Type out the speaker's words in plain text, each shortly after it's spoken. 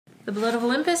The Blood of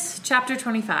Olympus, Chapter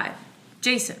 25.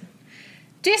 Jason.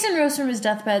 Jason rose from his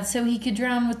deathbed so he could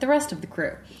drown with the rest of the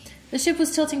crew. The ship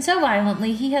was tilting so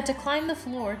violently he had to climb the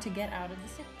floor to get out of the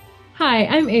ship. Hi,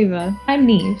 I'm Ava. I'm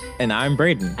Neve. And I'm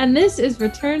Braden. And this is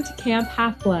Return to Camp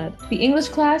Half-Blood, the English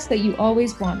class that you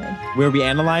always wanted. Where we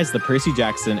analyze the Percy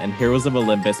Jackson and Heroes of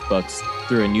Olympus books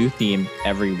through a new theme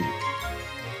every week.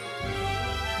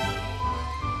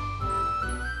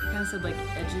 I kind of said like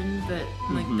engine, but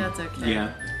like that's okay.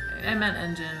 Yeah. I meant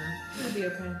engine. It'll be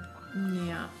okay.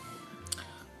 Yeah.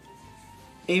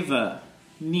 Ava,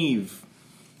 Neve,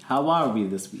 how are we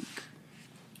this week?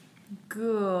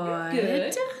 Good.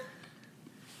 Good.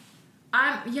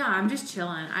 I'm just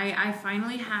chilling. I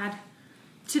finally had...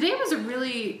 Today was a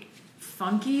really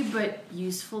funky but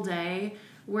useful day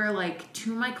where like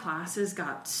 2 of my classes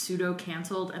got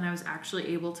pseudo-canceled and I was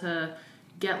actually able to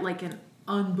get like an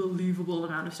unbelievable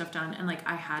amount of stuff done, and like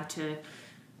I had to...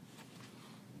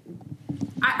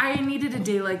 I needed a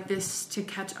day like this to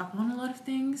catch up on a lot of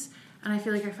things, and I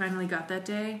feel like I finally got that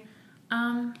day.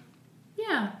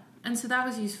 Yeah, and so that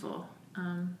was useful. But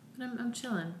I'm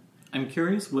chilling. I'm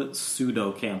curious what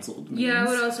pseudo-canceled means. Yeah, I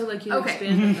would also like you to Okay.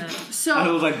 expand on that. So I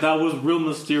was like, that was real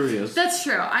mysterious. that's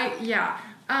true.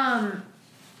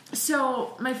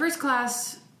 So my first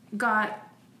class got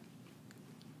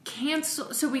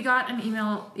canceled. So we got an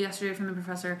email yesterday from the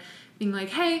professor being like,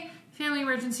 "Hey, family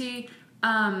emergency.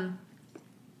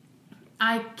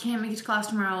 I can't make it to class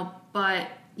tomorrow, but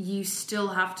you still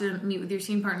have to meet with your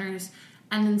scene partners.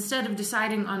 And instead of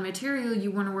deciding on material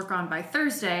you want to work on by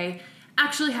Thursday,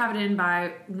 actually have it in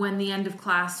by when the end of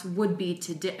class would be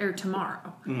today or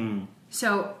tomorrow."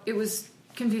 So it was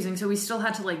confusing. So we still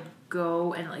had to like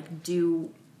go and like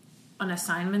do an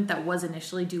assignment that was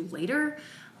initially due later.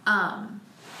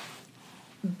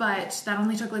 But that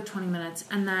only took like 20 minutes.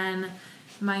 And then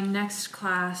my next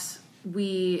class,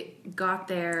 we got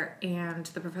there and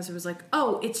the professor was like,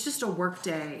 "Oh, it's just a work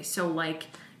day." So like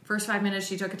first 5 minutes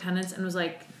she took attendance and was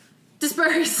like,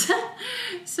 "Disperse."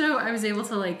 So I was able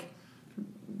to like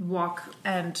walk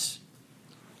and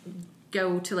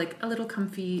go to like a little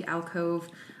comfy alcove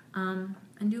and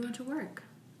do a bunch of work.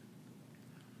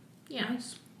 Yeah.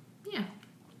 Nice. Yeah.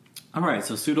 All right,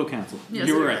 so pseudo-canceled. Yes,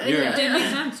 You were right. You're right. Did make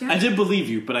sense, yeah. I did believe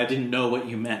you, but I didn't know what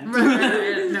you meant.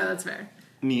 Right. No, that's fair.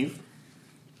 Neve?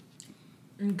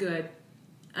 I'm good.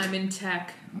 I'm in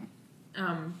tech.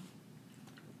 I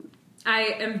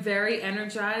am very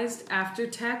energized after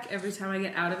tech. Every time I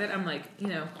get out of it, I'm like,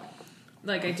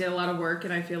 like I did a lot of work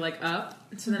and I feel like up.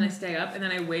 So then I stay up and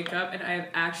then I wake up and I have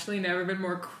actually never been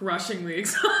more crushingly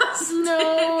exhausted.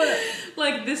 No.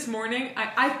 Like this morning,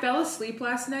 I fell asleep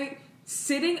last night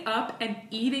sitting up and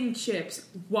eating chips,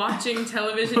 watching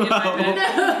television in my bed,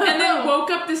 and then woke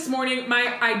up this morning.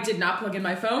 I did not plug in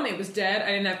my phone; it was dead.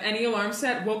 I didn't have any alarm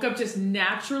set. Woke up just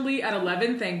naturally at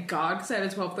 11. Thank God, because I had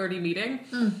a 12:30 meeting,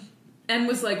 and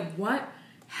was like, "What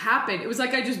happened?" It was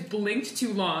like I just blinked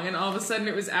too long, and all of a sudden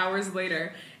it was hours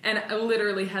later, and I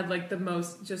literally had like the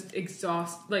most just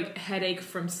headache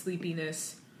from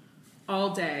sleepiness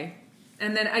all day,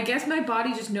 and then I guess my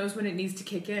body just knows when it needs to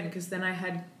kick in, because then I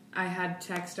had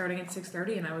tech starting at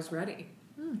 6:30 and I was ready.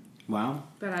 Wow.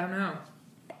 But I don't know.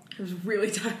 I was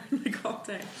really tired like all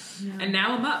day. Yeah. And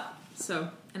now I'm up.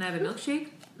 And I have a milkshake.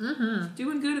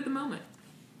 Doing good at the moment.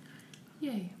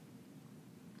 Yay.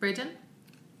 Brayton?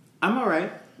 I'm all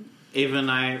right. Ava and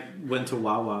I went to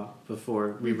Wawa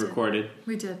before we recorded.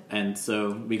 We did. And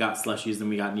so we got slushies and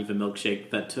we got an Eva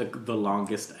milkshake that took the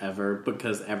longest ever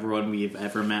because everyone we've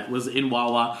ever met was in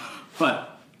Wawa.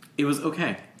 But it was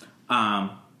okay.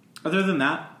 Other than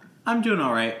that, I'm doing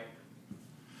all right.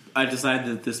 I decided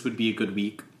that this would be a good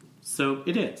week, so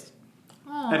it is.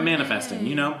 Oh, I'm manifesting,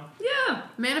 you know? Yeah.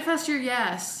 Manifest your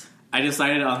yes. I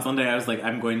decided on Sunday, I was like,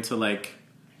 I'm going to, like,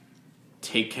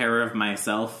 take care of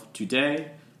myself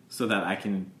today so that I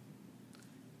can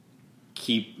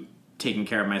keep taking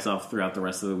care of myself throughout the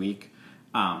rest of the week.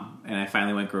 And I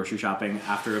finally went grocery shopping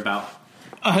after about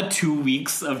 2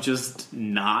 weeks of just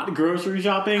not grocery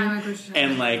shopping. I went grocery shopping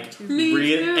and like too.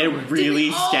 really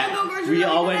we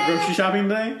all went grocery shopping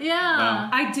today. Yeah.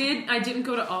 I didn't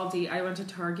go to Aldi. I went to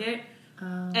Target.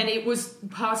 And it was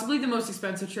possibly the most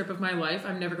expensive trip of my life.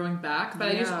 I'm never going back. But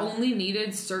I just only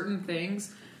needed certain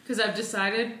things. Because I've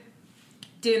decided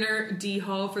dinner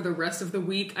D-haul for the rest of the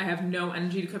week. I have no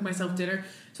energy to cook myself dinner.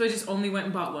 So I just only went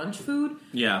and bought lunch food.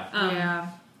 Yeah. Yeah.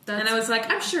 And I was like,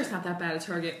 I'm sure it's not that bad at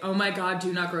Target. Oh my God,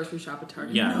 do not grocery shop at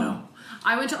Target. Yeah, no.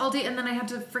 I went to Aldi and then I had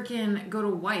to freaking go to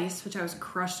Weis, which I was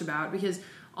crushed about because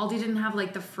Aldi didn't have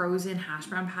like the frozen hash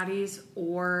brown patties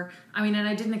and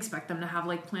I didn't expect them to have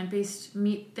like plant-based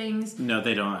meat things. No,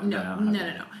 they don't.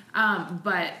 No.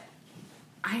 But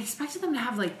I expected them to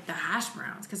have like the hash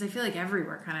browns because I feel like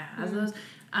everywhere kind of has those.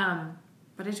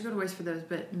 But I had to go to Weis for those.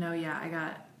 But no, yeah, I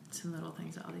got some little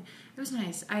things at Aldi. It was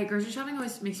nice. Grocery shopping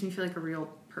always makes me feel like a real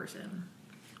person.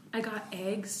 I got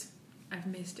eggs. I've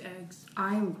missed eggs.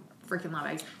 I freaking love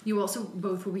eggs. You also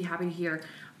both will be happy to hear.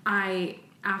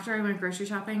 After I went grocery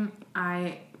shopping,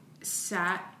 I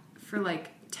sat for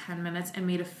like 10 minutes and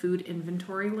made a food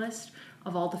inventory list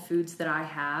of all the foods that I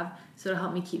have, so it'll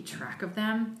help me keep track of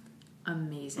them.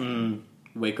 Amazing.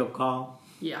 Wake up call.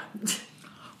 Yeah.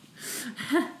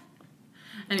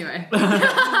 Anyway. We're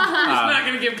not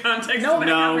going to give context to that.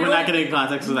 No, we're not going to give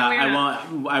context to that.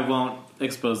 we're I won't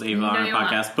expose Ava on our you're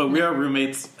podcast, not. but we are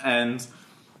roommates, and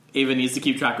Ava needs to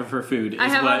keep track of her food. I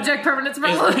have object permanence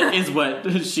problem. Is what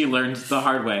she learned the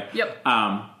hard way. Yep.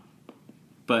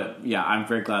 But yeah, I'm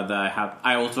very glad that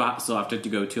I also still have to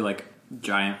go to like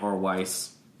Giant or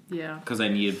Weis Yeah. because I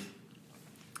need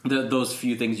those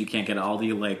few things you can't get at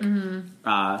Aldi, like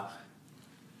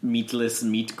meatless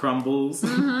meat crumbles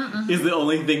is the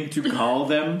only thing to call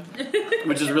them,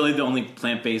 which is really the only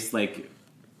plant-based like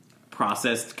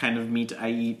processed kind of meat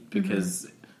I eat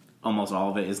because almost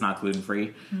all of it is not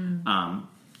gluten-free. And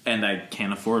I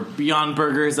can't afford Beyond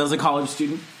Burgers as a college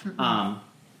student.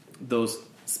 Those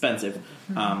expensive.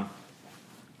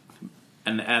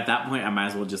 And at that point, I might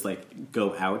as well just like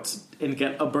go out and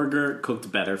get a burger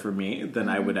cooked better for me than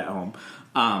I would at home.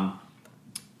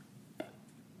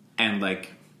 And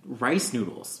like rice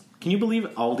noodles. Can you believe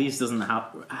Aldi's doesn't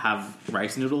have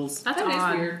rice noodles? That's That is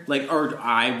odd. weird. Like, or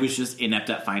I was just inept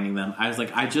at finding them. I was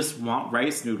like, I just want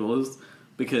rice noodles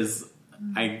because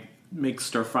I make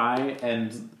stir fry,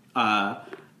 and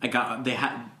they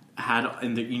had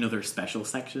in the their special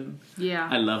section. Yeah.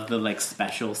 I love the like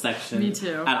special section. Me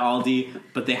too. At Aldi,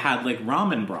 but they had like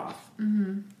ramen broth,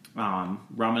 ramen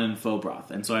and faux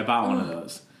broth, and so I bought one of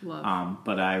those. Love.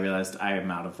 But I realized I am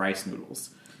out of rice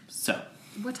noodles. So,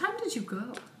 What time did you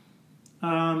go?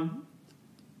 I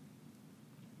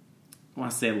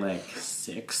want to say like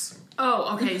 6.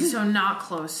 Oh, okay. So not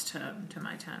close to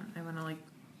my time. I went to like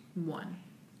 1.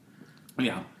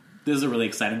 Yeah. This is a really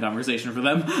exciting conversation for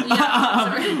them.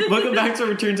 Yeah. Welcome back to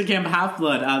Return to Camp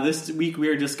Half-Blood. This week we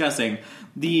are discussing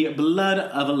The Blood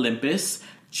of Olympus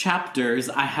chapters.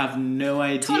 I have no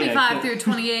idea. 25 through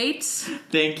 28.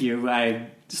 Thank you. I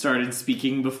started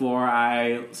speaking before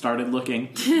I started looking.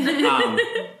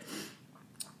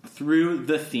 Through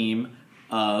the theme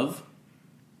of...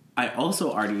 I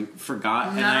also already forgot.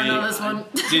 I don't know this one.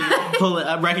 Didn't pull it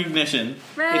up. Recognition.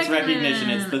 It's recognition.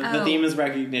 It's the theme is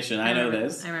recognition. I know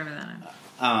this. I remember that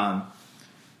now.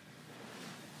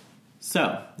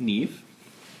 So, Neve,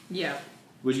 Yeah.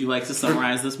 would you like to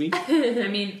summarize this week? I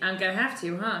mean, I'm going to have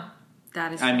to, huh?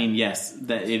 That is. I mean, yes,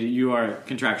 you are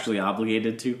contractually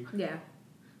obligated to. Yeah.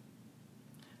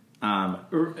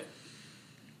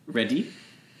 Ready,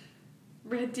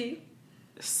 Ready?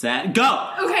 set, go!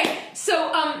 Okay,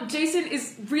 so Jason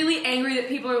is really angry that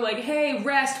people are like, hey,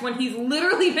 rest, when he's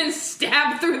literally been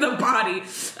stabbed through the body.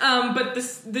 But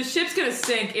the ship's gonna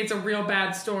sink. It's a real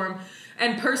bad storm.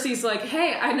 And Percy's like,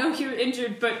 hey, I know you're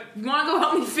injured, but you want to go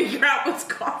help me figure out what's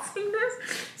causing this?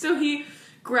 So Jason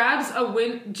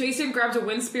grabs a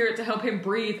wind spirit to help him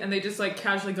breathe, and they just like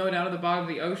casually go down to the bottom of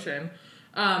the ocean.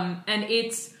 And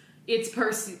it's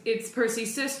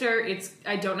Percy's sister.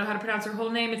 I don't know how to pronounce her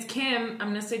whole name. It's Kim. I'm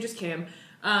gonna say just Kim.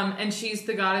 And she's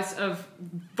the goddess of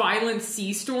violent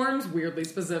sea storms, weirdly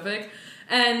specific.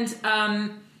 And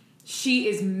she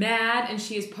is mad, and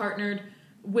she is partnered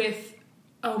with,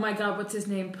 oh my god, what's his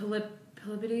name?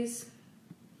 Polypides?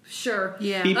 Sure.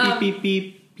 Yeah. Beep, beep, beep,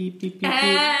 beep, beep, beep, beep,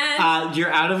 beep.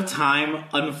 You're out of time.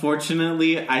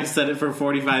 Unfortunately, I said it for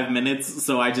 45 minutes,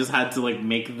 so I just had to, like,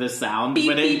 make the sound.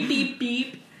 Beep, beep, beep,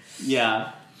 beep.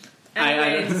 Yeah.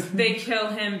 Anyways, they kill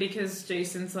him because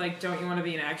Jason's like, don't you want to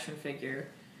be an action figure?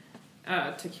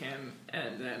 To Kim.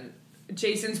 And then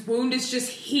Jason's wound is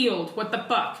just healed. What the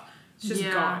fuck? It's just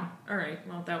gone. Alright,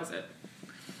 well, that was it.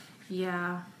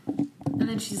 Yeah. And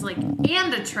then she's like,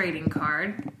 and a trading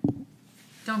card.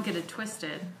 Don't get it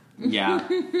twisted. Yeah.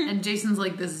 And Jason's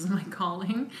like, this is my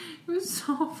calling. It was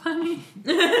so funny.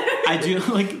 I do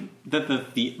like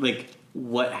that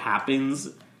what happens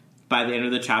by the end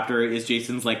of the chapter is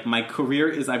Jason's like, my career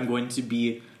is I'm going to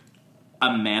be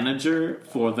a manager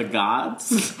for the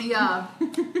gods. Yeah.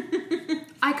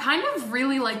 I kind of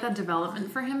really like that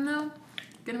development for him, though.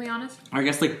 Gonna be honest. I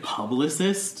guess like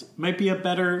publicist might be a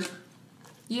better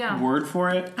word for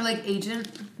it. I like agent.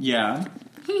 Yeah.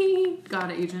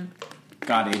 God agent.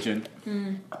 God agent.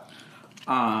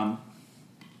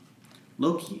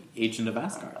 Loki, Agent of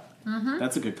Asgard.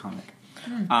 That's a good comic.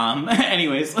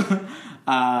 Anyways,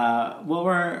 what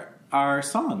were our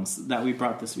songs that we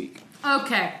brought this week.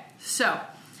 Okay, so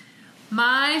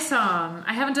my song,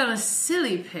 I haven't done a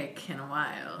silly pick in a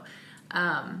while.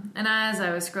 And as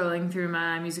I was scrolling through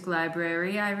my music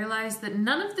library, I realized that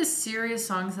none of the serious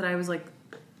songs that I was like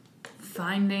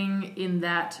finding in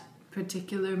that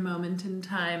particular moment in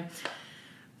time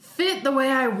fit the way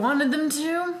I wanted them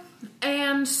to.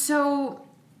 And so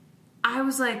I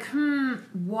was like,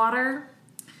 water.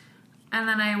 And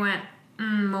then I went,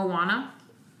 Moana.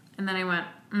 And then I went,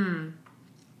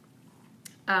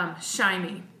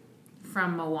 Shiny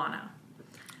from Moana.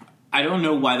 I don't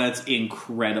know why that's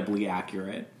incredibly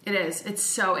accurate. It is. It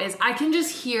so is. I can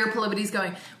just hear Polybides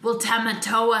going, well,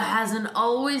 Tamatoa hasn't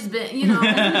always been, you know,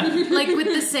 like with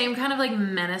the same kind of like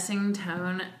menacing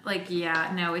tone. Like,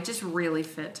 yeah, no, it just really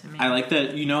fit to me. I like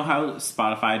that. You know how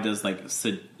Spotify does like,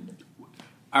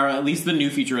 or at least the new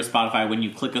feature of Spotify, when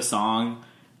you click a song,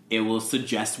 it will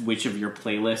suggest which of your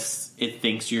playlists it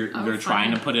thinks you're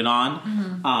trying to put it on.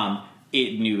 Mm-hmm.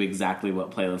 It knew exactly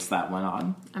what playlist that went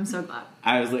on. I'm so glad.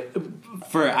 I was like,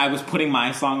 I was putting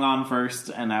my song on first,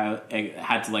 and I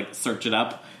had to like search it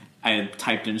up. I had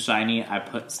typed in Shiny, I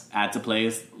put add to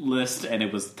playlist, and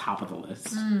it was top of the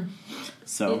list.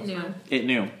 So it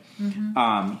knew.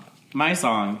 Mm-hmm. My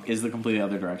song is The Completely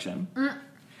Other Direction.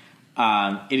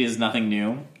 It is Nothing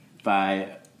New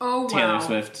by Taylor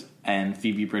Swift and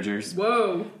Phoebe Bridgers.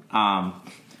 Whoa.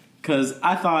 Because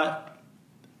I thought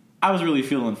I was really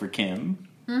feeling for Kim.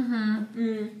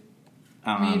 Me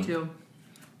too.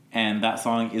 And that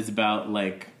song is about,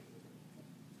 like,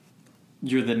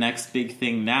 you're the next big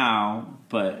thing now,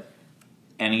 but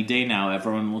any day now,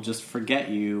 everyone will just forget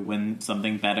you when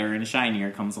something better and shinier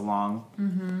comes along.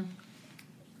 Mm-hmm.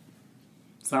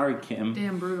 Sorry, Kim.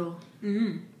 Damn brutal.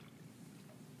 Mm-hmm.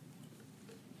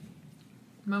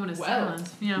 Moment of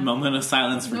silence. Yeah. Moment of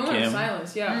silence for Kim. Moment of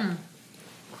silence, yeah.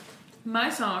 My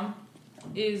song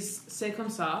is C'est Comme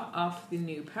Ça off the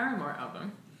new Paramore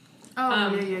album.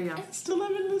 Oh, yeah. I still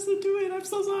haven't listened to it. I'm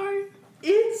so sorry.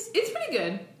 It's pretty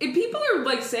good. People are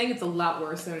like saying it's a lot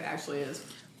worse than it actually is.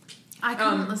 I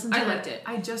couldn't listen to it. I liked it.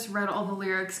 I just read all the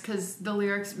lyrics because the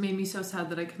lyrics made me so sad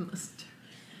that I couldn't listen to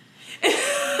it.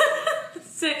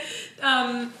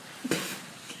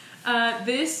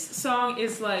 This song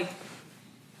is like,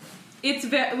 it's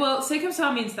very, well, C'est Comme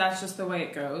Ça means that's just the way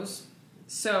it goes.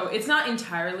 So it's not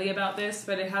entirely about this,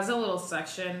 but it has a little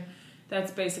section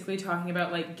that's basically talking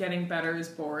about like getting better is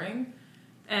boring.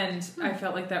 And I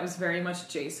felt like that was very much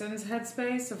Jason's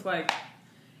headspace of like,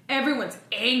 everyone's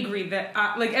angry that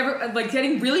like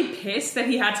getting really pissed that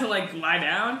he had to like lie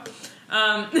down.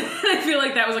 I feel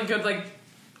like that was a good like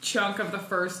chunk of the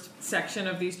first section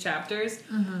of these chapters.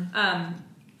 Mm-hmm.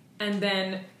 And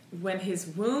then when his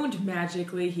wound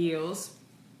magically heals,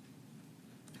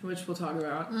 which we'll talk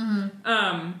about,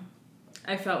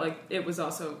 I felt like it was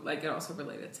also like it also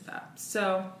related to that.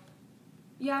 So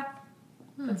yeah,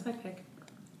 that's my pick.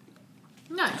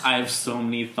 Nice. I have so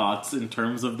many thoughts in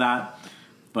terms of that,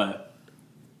 but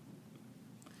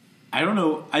I don't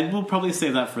know. I will probably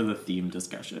save that for the theme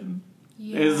discussion.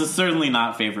 Yeah. It's certainly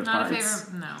not favorite not parts. A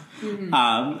favorite, no.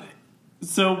 Mm-hmm.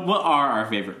 So what are our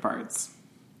favorite parts?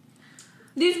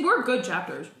 These were good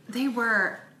chapters. They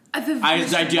were.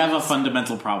 I do have a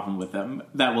fundamental problem with them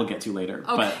that we'll get to later,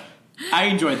 but I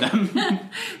enjoyed them.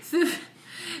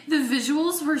 The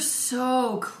visuals were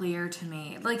so clear to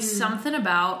me. Like, something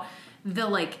about the,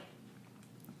 like,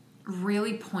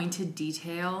 really pointed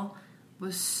detail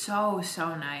was so,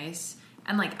 so nice.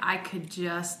 And, like, I could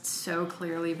just so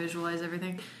clearly visualize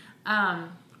everything.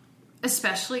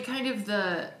 Especially kind of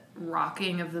the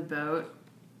rocking of the boat.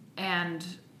 And,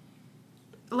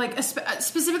 like,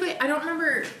 specifically, I don't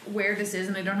remember where this is,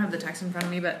 and I don't have the text in front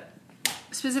of me, but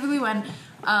specifically when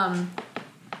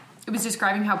it was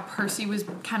describing how Percy was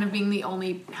kind of being the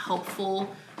only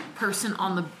helpful person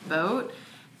on the boat,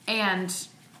 and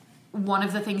one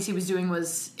of the things he was doing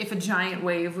was if a giant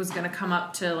wave was going to come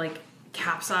up to like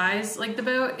capsize like the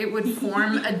boat, it would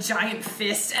form a giant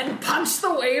fist and punch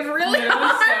the wave really hard. It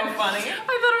was so funny.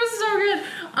 I thought it was so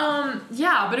good.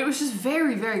 Yeah, but it was just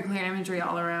very, very clear imagery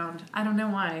all around. I don't know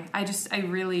why. I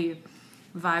really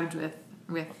vibed with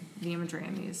the imagery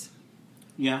in these.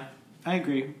 Yeah, I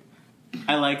agree.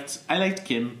 I liked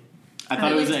Kim. I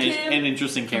thought it was an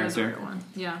interesting character.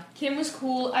 Yeah. Kim was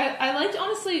cool. I liked,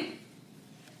 honestly,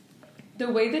 the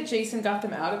way that Jason got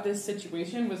them out of this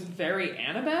situation was very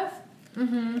Annabeth.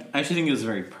 Mm-hmm. I actually think it was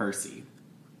very Percy.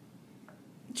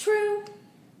 True.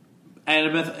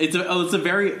 Annabeth, it's a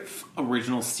very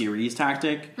original series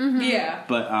tactic. Mm-hmm. Yeah.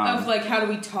 But of like, how do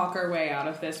we talk our way out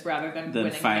of this rather than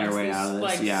winning fight our way out of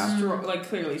this? Like, like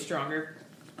clearly stronger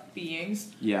beings.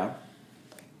 Yeah.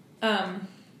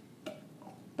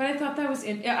 But I thought that was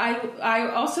I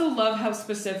also love how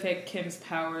specific Kim's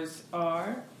powers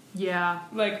are. Yeah.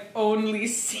 Like, only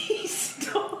sea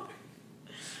storm.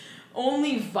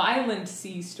 Only violent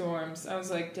sea storms. I was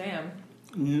like, damn.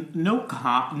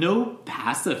 No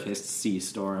pacifist sea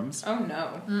storms. Oh,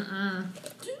 no.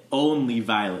 Only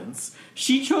violence.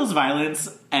 She chose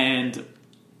violence and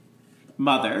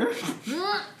mother.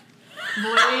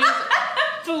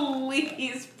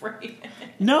 Please, Brayden.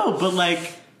 No, but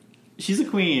like, she's a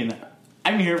queen.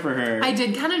 I'm here for her. I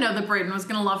did kind of know that Brayden was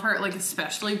going to love her, like,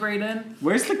 especially Brayden.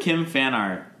 Where's the Kim fan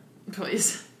art?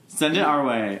 Please. Send it our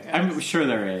way. I'm sure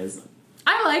there is.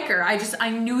 I like her. I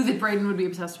knew that Brayden would be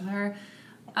obsessed with her.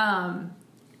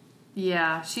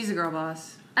 Yeah, she's a girl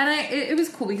boss. And it was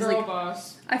cool because, Girl like,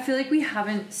 boss. I feel like we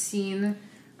haven't seen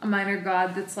a minor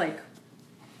god that's, like,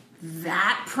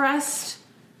 that pressed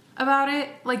about it.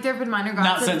 Like, there have been minor gods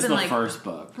Not that since have the been, like, first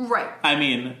book. Right. I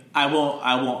mean, I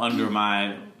won't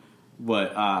undermine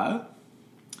what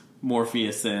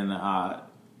Morpheus and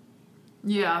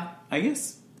Yeah. I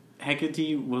guess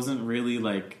Hecate wasn't really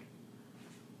like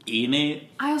in it.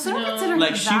 I also don't No. consider her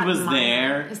Like, she that was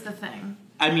minor, there. is the thing.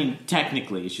 I mean,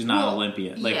 technically, she's not an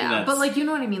Olympian. Like, yeah, that's but, like, you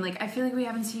know what I mean? Like, I feel like we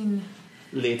haven't seen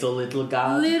little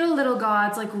god. little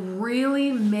gods, like,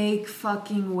 really make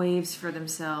fucking waves for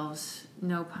themselves.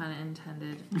 No pun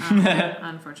intended,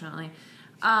 unfortunately.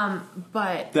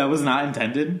 But, That was not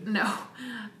intended. no.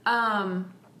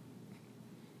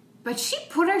 But she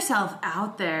put herself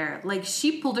out there. Like,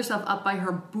 she pulled herself up by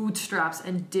her bootstraps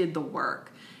and did the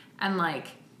work. And, like,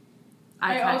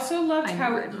 I also loved I how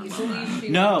never- easily she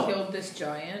No. killed this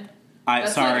giant.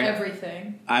 That's Like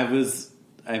everything.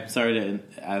 I'm sorry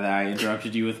that I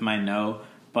interrupted you with my no,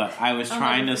 but I was I'll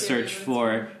trying to never forget search you,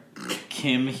 for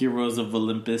Kim Heroes of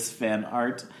Olympus fan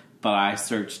art, but I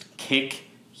searched Kick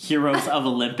Heroes of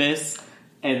Olympus,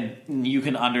 and you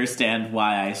can understand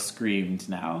why I screamed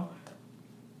now.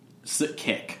 So,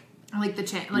 Kick. like the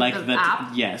Like the the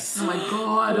app. yes. Oh my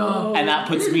god. And that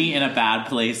puts me in a bad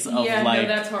place of Yeah, like no,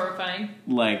 that's horrifying.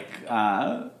 like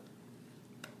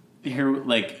here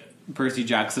like Percy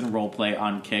Jackson roleplay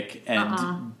on Kick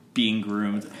and being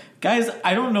groomed. Guys,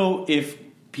 I don't know if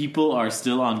people are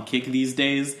still on Kick these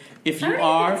days. If I you don't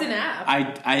are, think it's an app.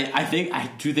 I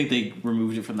do think they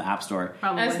removed it from the App Store.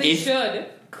 Probably. As they If- should.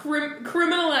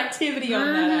 Criminal activity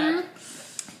on that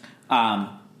app.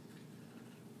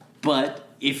 But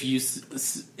if you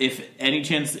if any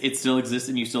chance it still exists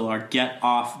and you still are, get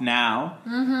off now.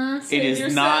 It Save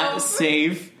is not yourself.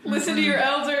 safe. Listen to your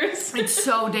elders. It's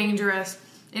so dangerous.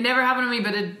 It never happened to me,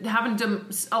 but it happened to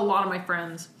a lot of my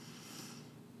friends.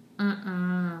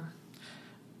 And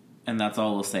that's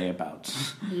all we'll say about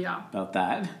Yeah. about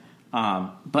that.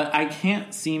 But I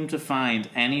can't seem to find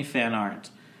any fan art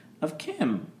of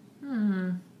Kim.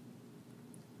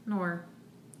 Nor.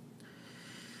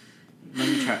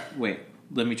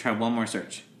 Let me try one more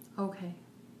search. Okay.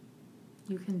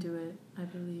 You can do it, I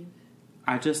believe.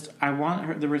 I want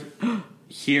her.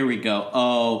 Here we go.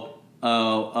 Oh.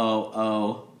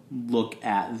 Look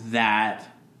at that.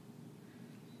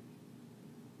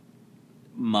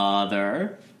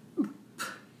 Mother.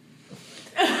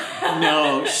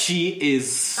 No, she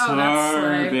is Oh, that's slay.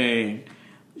 serving.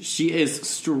 She is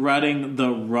strutting the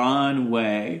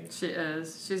runway. She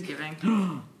is. She's giving.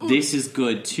 This is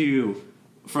good too.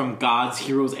 From Gods,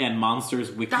 Heroes, and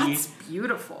Monsters Wiki. That's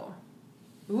beautiful.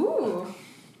 Ooh.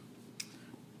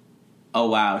 Oh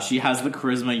wow, she has the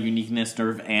charisma, uniqueness,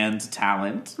 nerve, and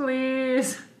talent.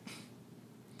 Please.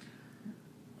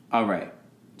 All right,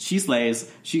 she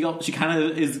slays. She kind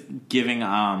of is giving.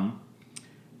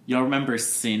 Y'all remember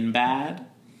Sinbad?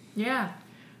 Yeah.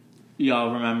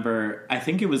 Y'all remember? I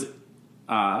think it was.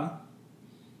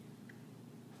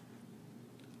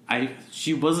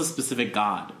 She was a specific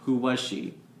god. Who was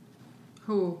she?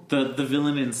 Who? The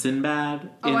villain in Sinbad, in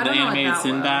I the don't know it animated that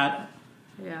Sinbad.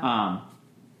 Yeah.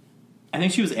 I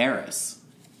think she was Eris,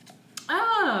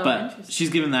 Oh, but interesting. she's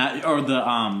given that. Or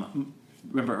the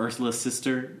remember Ursula's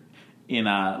sister in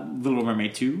Little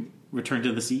Mermaid 2, Return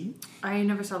to the Sea. I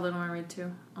never saw Little Mermaid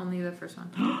 2. Only the first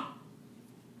one.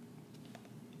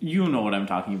 You know what I'm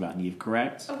talking about, Neve,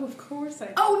 correct? Oh, of course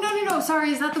I. Oh, no.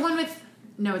 Sorry, is that the one with...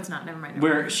 No, it's not. Never mind.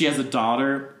 Where she has a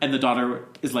daughter, and the daughter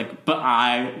is like, "But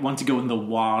I want to go in the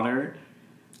water,"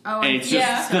 Oh, and it's yeah.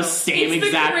 just the same It's the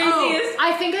exact. crazy- Oh,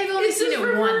 I think I've only It's seen just it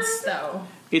reverse. once, though.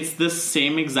 It's the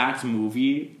same exact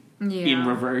movie Yeah. in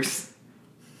reverse.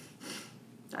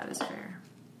 That is fair.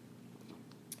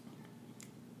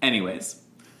 Anyways,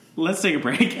 let's take a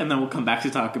break, and then we'll come back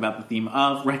to talk about the theme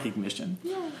of recognition.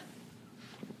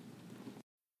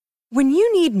 When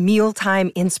you need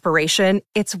mealtime inspiration,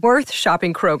 it's worth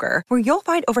shopping Kroger, where you'll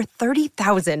find over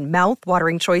 30,000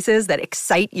 mouth-watering choices that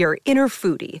excite your inner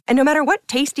foodie. And no matter what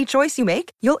tasty choice you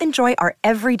make, you'll enjoy our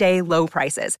everyday low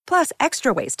prices, plus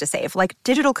extra ways to save, like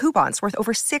digital coupons worth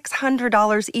over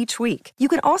 $600 each week. You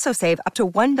can also save up to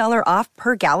 $1 off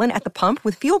per gallon at the pump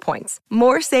with fuel points.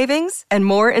 More savings and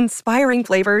more inspiring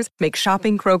flavors make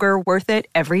shopping Kroger worth it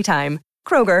every time.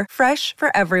 Kroger, fresh for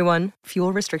everyone.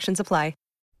 Fuel restrictions apply.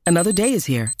 Another day is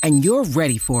here, and you're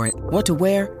ready for it. What to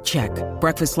wear? Check.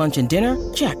 Breakfast, lunch, and dinner?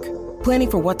 Check. Planning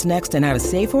for what's next and how to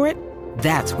save for it?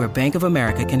 That's where Bank of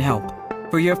America can help.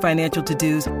 For your financial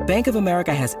to-dos, Bank of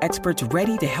America has experts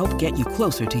ready to help get you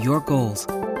closer to your goals.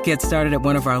 Get started at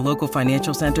one of our local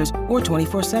financial centers or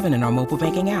 24/7 in our mobile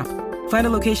banking app. Find a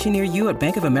location near you at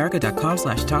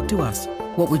bankofamerica.com/talktous.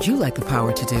 What would you like the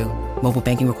power to do? Mobile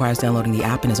banking requires downloading the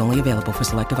app and is only available for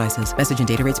select devices. Message and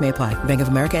data rates may apply. Bank of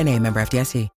America NA, member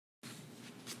FDIC.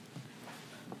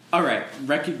 All right,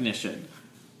 recognition.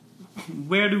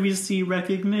 Where do we see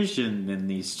recognition in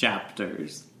these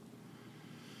chapters?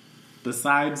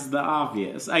 Besides the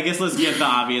obvious. I guess let's get the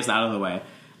obvious out of the way.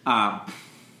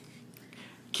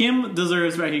 Kim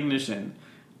deserves recognition.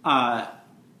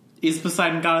 Is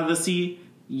Poseidon god of the sea?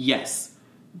 Yes.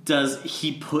 Does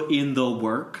he put in the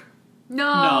work?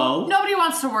 No. Nobody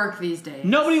wants to work these days.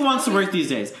 Nobody wants to work these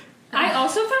days. I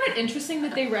also found it interesting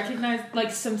that they recognized,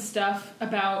 like, some stuff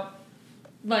about,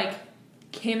 like,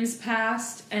 Kim's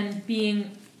past and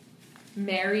being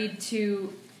married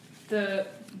to the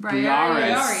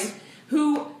Briareus,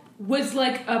 who was,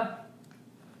 like, a...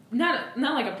 Not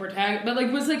like a protagonist, but,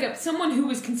 like, was, like, someone who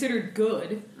was considered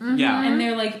good. Mm-hmm. Yeah. And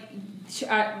they're,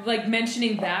 like,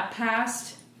 mentioning that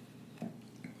past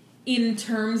in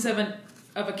terms of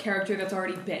a character that's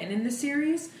already been in the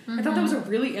series. Mm-hmm. I thought that was a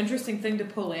really interesting thing to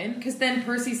pull in, because then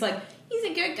Percy's like, he's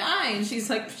a good guy, and she's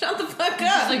like, shut the fuck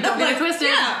up. Like, don't get it twisted.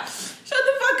 Yeah, shut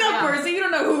the fuck up, Percy. You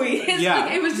don't know who he is. Yeah.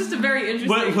 Like, it was just a very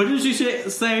interesting... What did she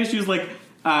say? She was like,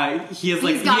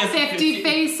 he's got 50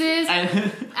 faces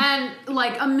and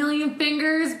like a million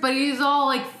fingers, but he's all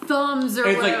like thumbs or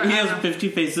it's whatever. Like he has 50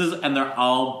 faces and they're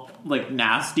all like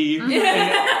nasty.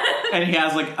 And he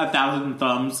has like 1,000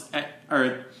 thumbs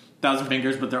or 1,000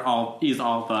 fingers, but he's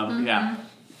all thumb. Mm-hmm. Yeah.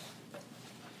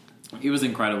 It was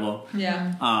incredible.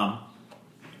 Yeah.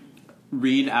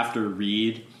 Read after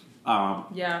read.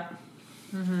 Yeah.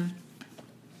 Mm-hmm.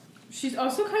 She's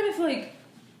also kind of like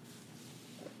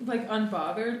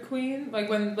unbothered queen, like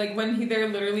when they're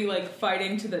literally like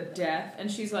fighting to the death,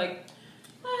 and she's like,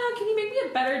 can you make me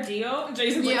a better deal? And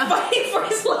Jason's like fighting for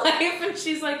his life, and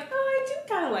she's like, I do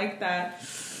kind of like that.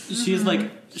 She's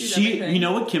like, you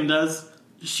know what Kim does?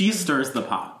 She stirs the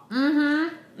pot.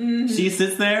 Mm-hmm. Mm-hmm. She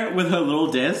sits there with her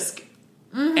little disc,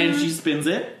 and she spins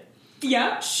it.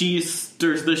 Yeah. She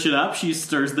stirs the shit up. She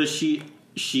stirs the sea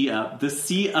up.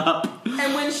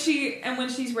 And when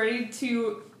she's ready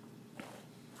to,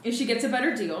 if she gets a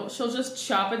better deal, she'll just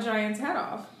chop a giant's head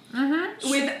off. Mm-hmm.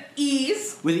 With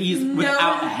ease.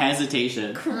 Without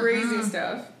hesitation. Crazy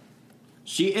stuff.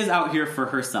 She is out here for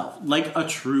herself, like a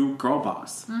true girl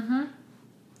boss. Mm-hmm.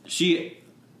 She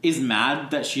is mad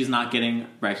that she's not getting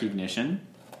recognition,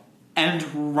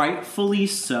 and rightfully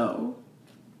so.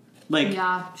 Like,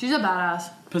 yeah, she's a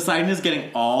badass. Poseidon is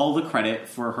getting all the credit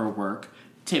for her work.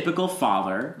 Typical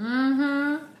father.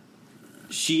 Mm-hmm.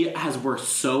 She has worked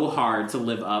so hard to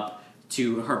live up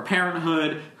to her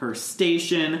parenthood, her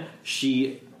station.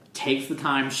 She takes the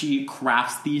time. She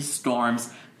crafts these storms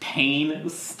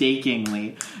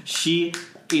painstakingly. She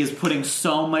is putting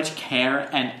so much care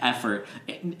and effort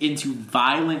into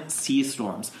violent sea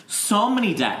storms. So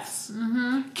many deaths.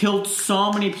 Mm-hmm. Killed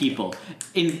so many people.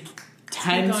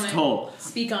 Intense toll.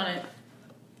 Speak on it.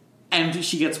 And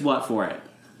she gets what for it?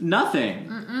 Nothing.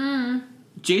 Mm-mm.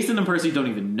 Jason and Percy don't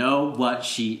even know what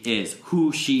she is,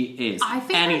 who she is. I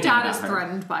think her dad is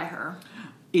threatened by her.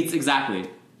 It's exactly.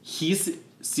 He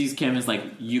sees Kim as like,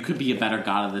 you could be a better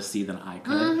god of the sea than I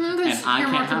could. Mm-hmm, and I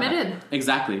can't have committed. That.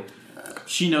 Exactly.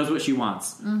 She knows what she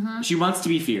wants. Mm-hmm. She wants to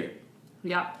be feared.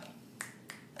 Yep.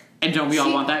 And don't we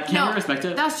all want that? Can't we respect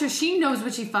it? That's true. She knows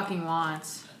what she fucking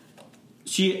wants.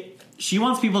 She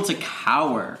wants people to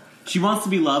cower. She wants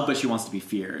to be loved, but she wants to be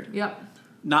feared. Yep.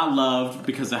 Not loved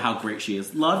because of how great she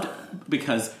is. Loved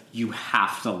because you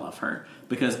have to love her.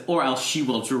 Or else she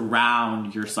will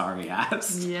drown your sorry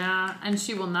ass. Yeah, and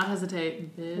she will not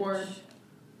hesitate, bitch. Word.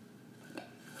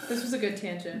 This was a good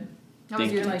tangent. That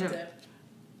was good. I liked it.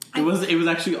 It was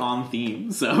actually on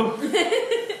theme, so.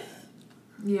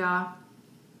 Yeah.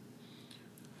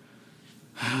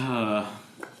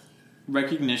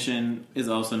 Recognition is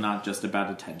also not just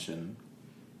about attention.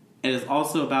 It is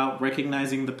also about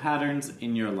recognizing the patterns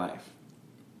in your life.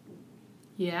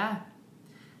 Yeah.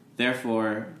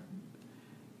 Therefore,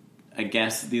 I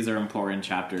guess these are important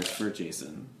chapters for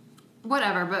Jason.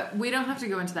 Whatever, but we don't have to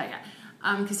go into that yet.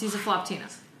 Because he's a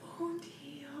Floptina.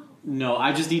 No,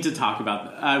 I just need to talk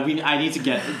about I need to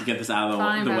get this out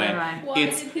of the way. Fine. Why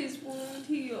did his wound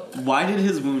heal? Why did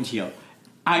his wound heal?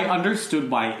 I understood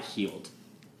why it healed.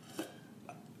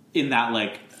 In that,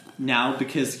 like, now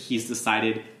because he's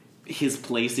decided his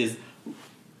place is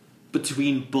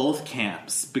between both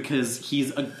camps, because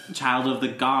he's a child of the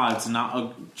gods, not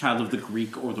a child of the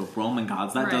Greek or the Roman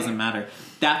gods. That doesn't matter.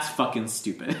 That's fucking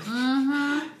stupid.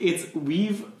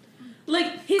 Mm-hmm.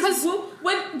 Like, his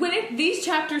wound, when these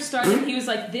chapters started, he was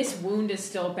like, this wound is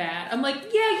still bad. I'm like,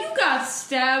 yeah, you got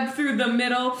stabbed through the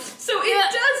middle, so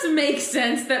it does make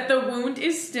sense that the wound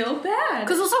is still bad.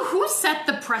 Because also, who set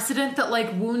the precedent that,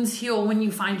 like, wounds heal when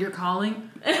you find your calling?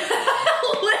 And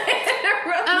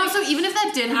also, even if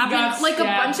that did happen, like, a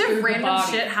bunch of random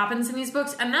shit happens in these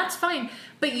books, and that's fine.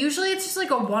 But usually it's just,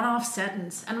 like, a one-off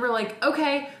sentence, and we're like,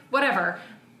 okay, whatever.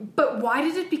 But why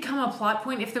did it become a plot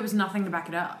point if there was nothing to back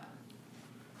it up?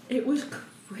 It was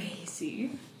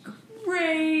crazy.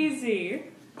 Crazy.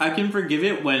 I can forgive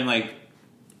it when, like,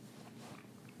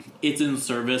 it's in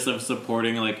service of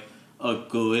supporting, like, a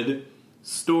good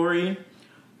story.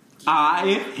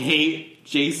 I hate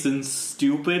Jason's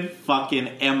stupid fucking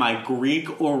am I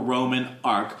Greek or Roman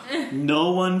arc.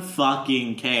 No one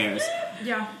fucking cares.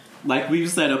 Yeah. Like we've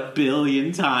said a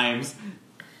billion times.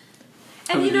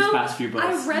 And you these know, past few books.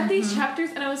 I read these chapters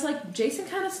and I was like, Jason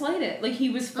kind of slayed it. Like, he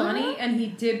was funny and he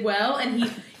did well,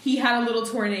 and he had a little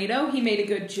tornado. He made a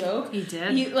good joke. He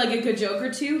did. Like, a good joke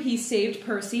or two. He saved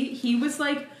Percy. He was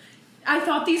like, I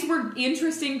thought these were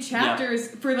interesting chapters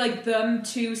for, like, them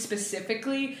two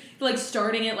specifically. Like,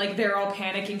 starting it, like, they're all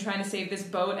panicking trying to save this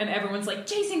boat, and everyone's like,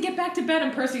 Jason, get back to bed.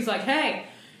 And Percy's like, hey,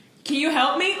 can you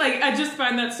help me? Like, I just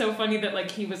find that so funny that, like,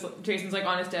 Jason's, like,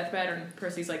 on his deathbed, and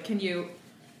Percy's like, can you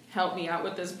help me out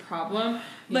with this problem?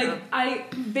 Like,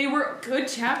 they were good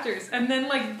chapters, and then,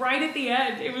 like, right at the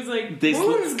end, it was like,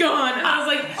 wound's gone, and I was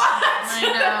like, what?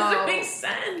 That doesn't make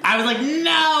sense. I was like,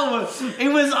 no! It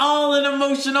was all an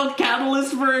emotional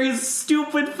catalyst for his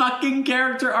stupid fucking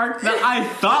character arc that I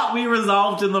thought we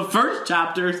resolved in the first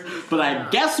chapters, but I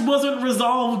guess wasn't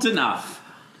resolved enough.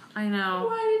 I know.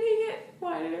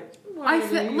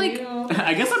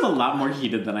 I guess I'm a lot more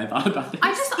heated than I thought about it.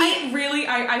 I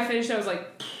finished, I was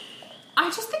like, I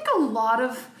just think a lot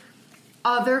of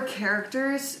other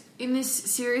characters in this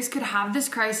series could have this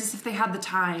crisis if they had the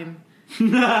time.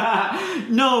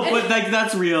 No, but like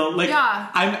that's real. Like, yeah.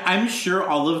 I'm sure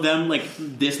all of them, like,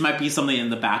 this might be something in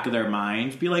the back of their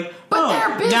mind. Be like, but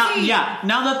they're busy. Now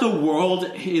that the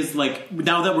world is like,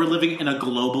 now that we're living in a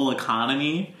global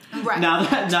economy. Right. Now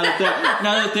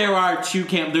that there are two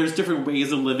camps, there's different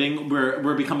ways of living.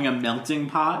 We're becoming a melting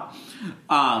pot.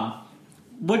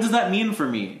 What does that mean for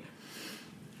me?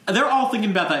 They're all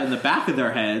thinking about that in the back of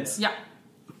their heads. Yeah.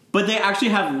 But they actually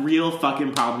have real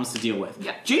fucking problems to deal with.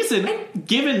 Yeah. Jason,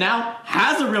 given now,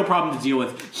 has a real problem to deal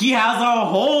with. He has a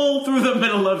hole through the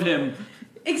middle of him.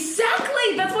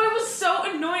 Exactly! That's why it was so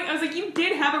annoying. I was like, you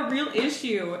did have a real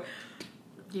issue.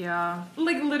 Yeah.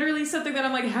 Like, literally something that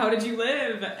I'm like, how did you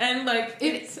live? And, like,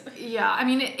 I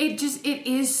mean, it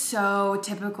is so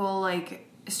typical, like,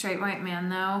 straight white man,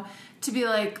 though, to be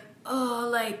like, oh,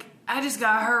 like, I just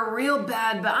got hurt real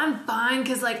bad, but I'm fine,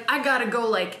 because, like, I gotta go,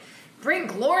 like, bring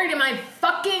glory to my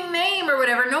fucking name or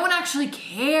whatever. No one actually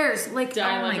cares. Like,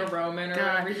 die like a Roman or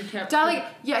whatever he kept. He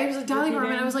was like, die like a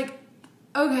Roman. I was like,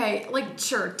 okay, like,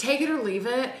 sure, take it or leave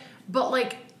it, but,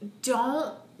 like,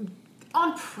 don't,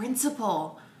 on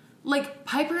principle. Like,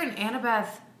 Piper and Annabeth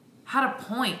had a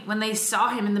point when they saw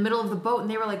him in the middle of the boat and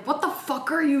they were like, what the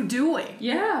fuck are you doing?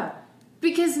 Yeah.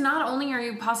 Because not only are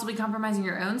you possibly compromising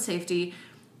your own safety,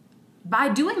 by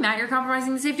doing that, you're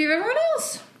compromising the safety of everyone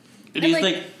else. It is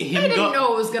like him. I didn't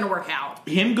know it was going to work out.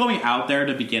 Him going out there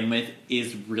to begin with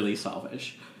is really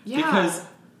selfish. Yeah. Because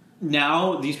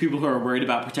now these people who are worried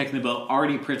about protecting the boat,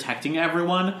 already protecting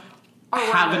everyone,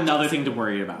 have another thing to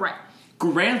worry about. Right.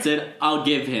 Granted, I'll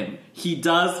give him. He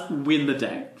does win the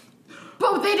day.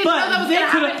 But they didn't know that was going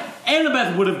to happen.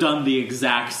 Annabeth would have done the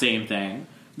exact same thing.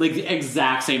 Like, the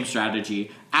exact same strategy.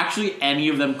 Actually, any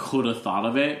of them could have thought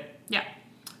of it. Yeah.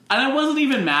 And I wasn't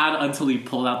even mad until he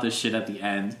pulled out this shit at the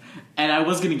end. And I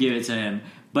was going to give it to him.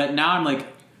 But now I'm like,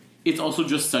 it's also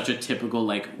just such a typical,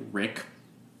 like, Rick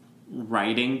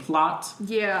writing plot.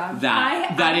 Yeah.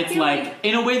 That it's like,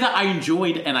 in a way that I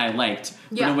enjoyed and I liked.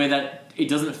 But in a way that it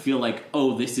doesn't feel like,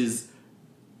 oh, this is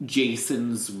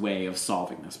Jason's way of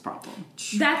solving this problem.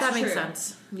 That makes true.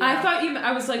 sense. I Yeah. thought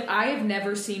I was like, I have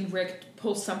never seen Rick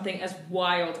pull something as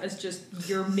wild as just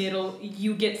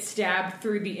you get stabbed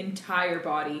through the entire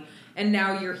body, and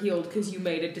now you're healed because you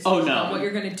made a decision on what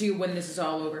you're going to do when this is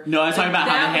all over. No, I was talking about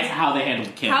that how they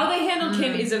handled Kim. How they handled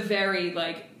Kim is a very,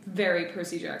 very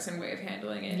Percy Jackson way of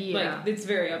handling it. Yeah. It's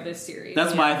very of this series.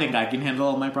 That's why I think I can handle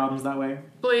all my problems that way.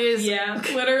 Please. Yeah,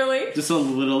 literally. Just a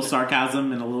little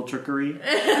sarcasm and a little trickery.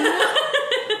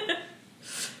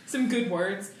 Some good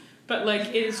words. But,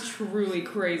 it is truly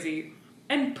crazy.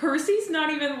 And Percy's not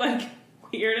even,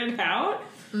 weirded out.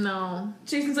 No.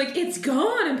 Jason's like, it's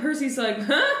gone. And Percy's like,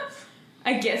 huh?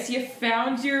 I guess you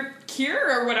found your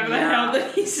cure or whatever the hell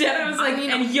that he said. I was like,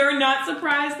 and you're not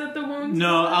surprised that the wound's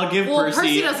No, I'll give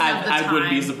Percy doesn't have the I wouldn't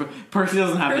be time. surprised. Percy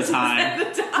doesn't have the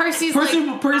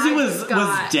time. Percy was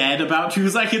dead about 2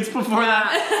 seconds before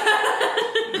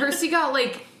that. Percy got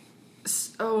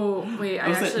oh wait, I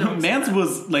actually don't. Mance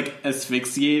was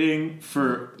asphyxiating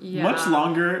for much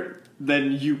longer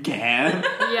than you can.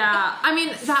 Yeah, I mean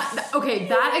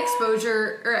that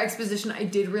exposure or exposition I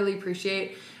did really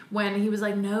appreciate when he was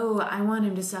like, no, I want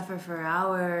him to suffer for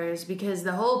hours because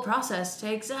the whole process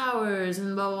takes hours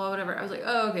and blah blah blah whatever. I was like,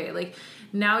 oh okay,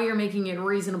 now you're making it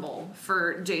reasonable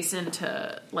for Jason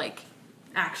to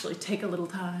actually take a little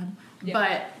time,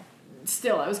 but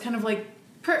still I was kind of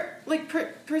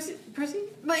Percy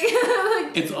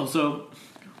It's also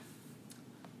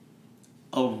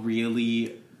a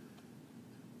really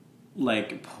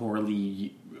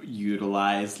poorly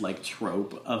utilized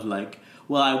trope of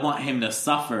well, I want him to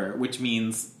suffer, which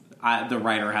means the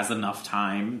writer has enough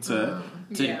time to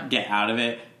get out of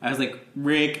it. I was like,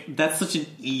 Rick, that's such an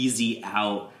easy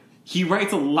out. He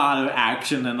writes a lot of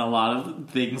action and a lot of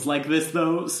things like this,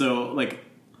 though. So,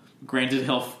 granted,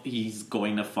 he's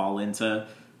going to fall into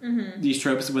these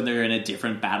tropes when they're in a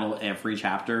different battle every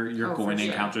chapter. You're going to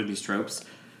encounter these tropes.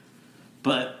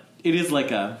 But it is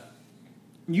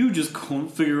you just couldn't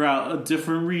figure out a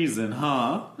different reason,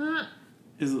 huh?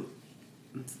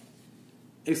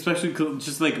 Especially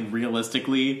just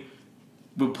realistically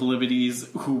with Polybides,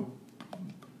 who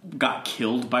got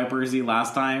killed by Percy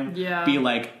last time, be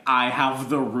I have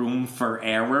the room for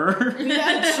error.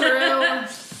 Yeah, true.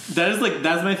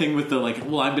 That's my thing with the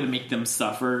well, I'm gonna make them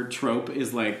suffer trope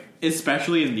is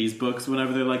especially in these books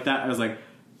whenever they're like that, I was like,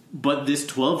 but this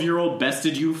 12-year-old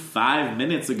bested you 5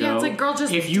 minutes ago. Yeah, it's girl,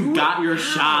 just if you got your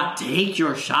shot, take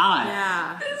your shot.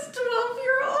 Yeah. This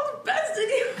 12-year-old bested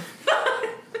you.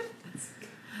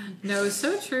 No, it's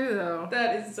so true though.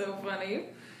 That is so funny.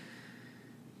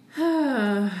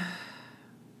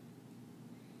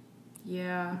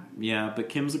 Yeah. Yeah, but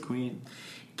Kim's a queen.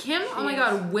 Kim, oh my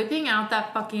god, whipping out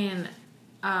that fucking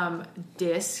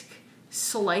disc,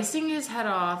 slicing his head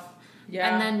off,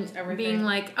 and then being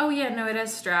like, oh yeah, no, it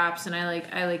has straps, and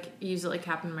I use it like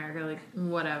Captain America,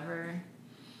 whatever.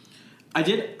 I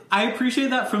appreciate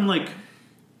that from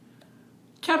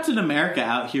Captain America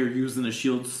out here using a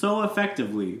shield so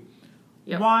effectively.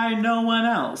 Yep. Why no one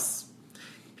else?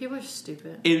 People are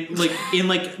stupid.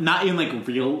 Not in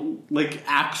real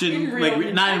action, in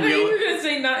real, not in real. You were gonna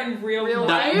say not in real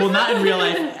life. Not in real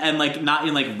life, and not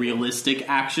in realistic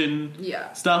action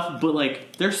stuff. But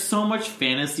there's so much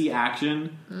fantasy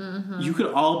action. Mm-hmm. You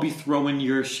could all be throwing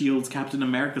your shields Captain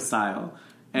America style,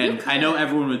 and I know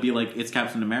everyone would be it's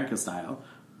Captain America style,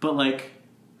 but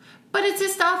but it's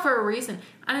his style for a reason,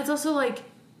 and it's also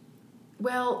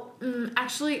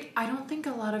actually, I don't think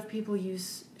a lot of people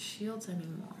use shields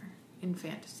anymore in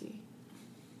fantasy.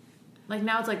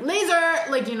 Now it's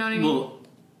laser, you know what I mean?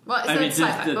 Well, so it's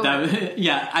sci-fi,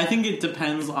 yeah, I think it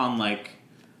depends on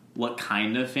what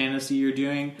kind of fantasy you're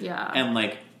doing. Yeah,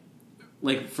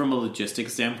 and from a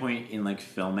logistics standpoint in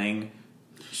filming,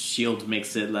 shield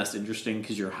makes it less interesting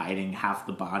because you're hiding half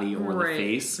the body or the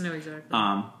face. No, exactly.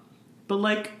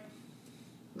 But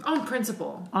on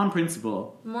principle.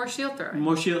 More shield throwing.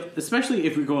 Especially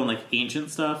if we're going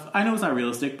ancient stuff. I know it's not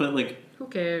realistic, but who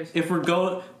cares? If we're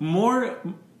going more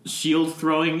shield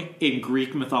throwing in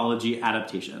Greek mythology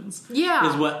adaptations,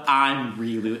 is what I'm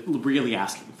really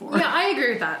asking for. Yeah, I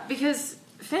agree with that because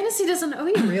fantasy doesn't owe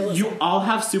you realism. You all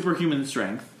have superhuman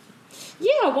strength.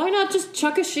 Yeah, why not just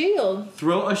chuck a shield?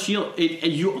 Throw a shield.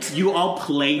 You all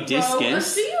play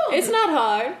discus. It's not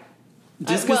hard.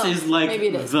 Discus is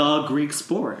the Greek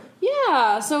sport.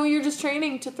 Yeah, so you're just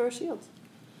training to throw shields.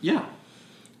 Yeah.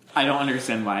 I don't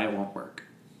understand why it won't work.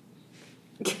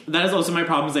 That is also my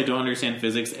problem is I don't understand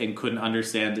physics and couldn't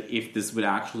understand if this would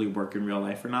actually work in real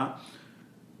life or not.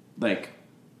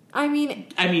 I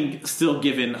mean, still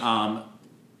given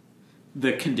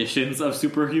the conditions of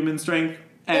superhuman strength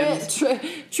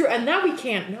And True, and that we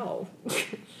can't know.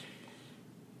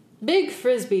 Big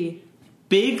frisbee.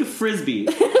 big frisbee.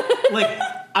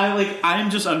 I'm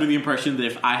just under the impression that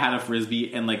if I had a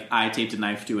frisbee and like I taped a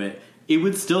knife to it, it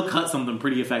would still cut something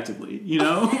pretty effectively, you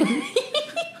know?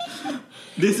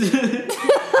 This is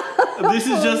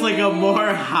just like a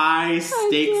more high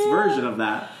stakes version of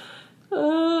that.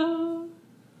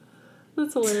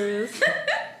 That's hilarious.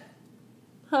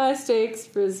 High stakes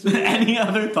frisbee. Any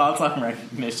other thoughts on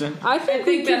recognition? I think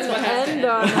we that's can what has to end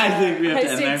end. on I think we have high to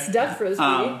end stakes there. death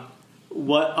frisbee.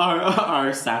 What are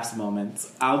our Saps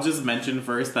moments? I'll just mention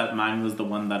first that mine was the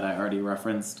one that I already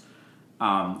referenced. So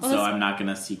I'm not going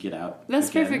to seek it out. That's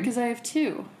again. perfect because I have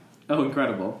two. Oh,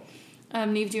 incredible.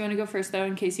 Neve, do you want to go first though,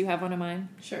 in case you have one of mine?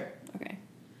 Sure. Okay.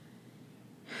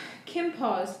 Kim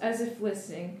paused, as if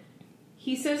listening.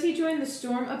 He says he joined the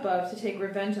storm above to take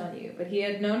revenge on you, but he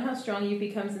had known how strong you've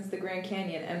become since the Grand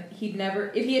Canyon, and if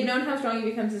he had known how strong you've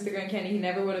become since the Grand Canyon, he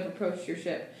never would have approached your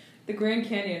ship. The Grand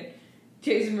Canyon.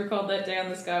 Jason recalled that day on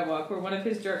the Skywalk, where one of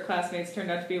his jerk classmates turned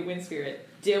out to be a wind spirit.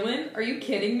 Dylan? Are you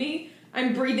kidding me?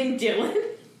 I'm breathing Dylan?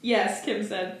 Yes, Kim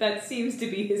said. That seems to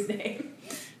be his name.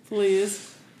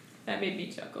 Please. That made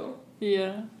me chuckle.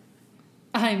 Yeah.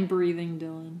 I'm breathing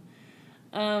Dylan.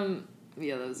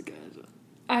 Yeah, that was good.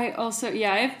 I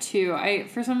have two.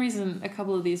 For some reason, a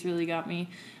couple of these really got me.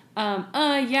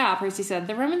 Percy said,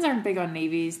 the Romans aren't big on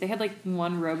navies. They had like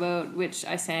one rowboat, which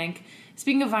I sank.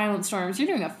 Speaking of violent storms, you're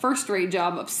doing a first-rate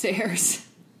job upstairs.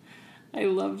 I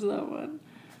loved that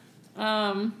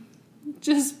one.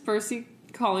 Just Percy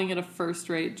calling it a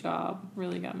first-rate job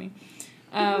really got me.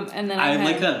 And then I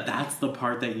like that that's the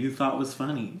part that you thought was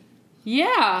funny.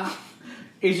 Yeah.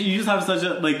 You just have such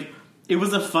a, like, it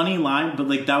was a funny line, but,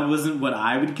 like, that wasn't what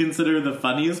I would consider the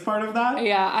funniest part of that.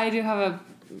 Yeah, I do have a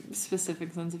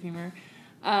specific sense of humor.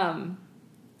 And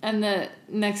the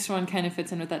next one kind of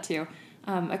fits in with that, too.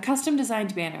 A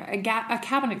custom-designed banner, a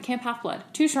cabinet, Camp Half-Blood,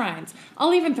 2 shrines.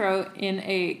 I'll even throw in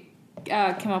a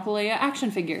Camopolea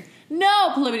action figure. No,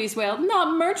 Polybides wailed,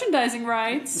 not merchandising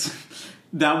rights.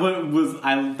 That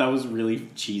was really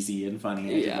cheesy and funny.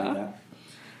 I did like that.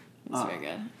 That's very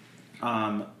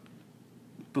good.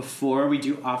 Before we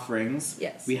do offerings,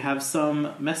 Yes. we have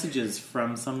some messages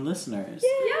from some listeners.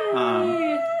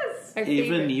 Yes!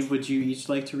 Ava and Neve, would you each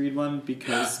like to read one?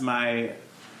 Because my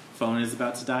phone is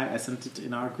about to die. I sent it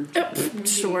in our group chat.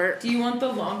 Sure. Do you want the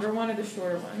longer one or the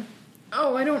shorter one?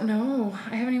 Oh, I don't know.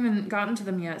 I haven't even gotten to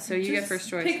them yet, so you get first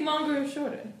choice. Pick longer or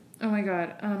shorter. Oh my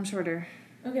god, shorter.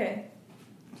 Okay.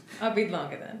 I'll read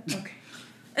longer then. Okay.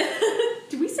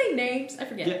 Did we say names? I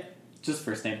forget. Yeah, just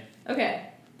first name. Okay.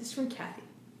 This is from Kathy.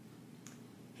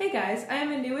 Hey guys, I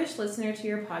am a newish listener to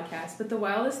your podcast, but the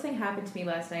wildest thing happened to me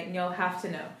last night and y'all have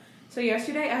to know. So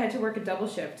yesterday I had to work a double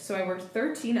shift, so I worked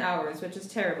 13 hours, which is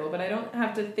terrible, but I don't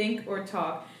have to think or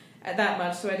talk that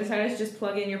much, so I decided to just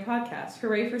plug in your podcast.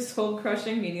 Hooray for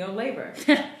soul-crushing menial labor.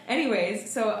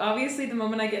 Anyways, so obviously the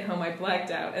moment I get home I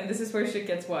blacked out, and this is where shit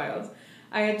gets wild.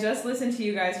 I had just listened to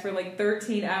you guys for like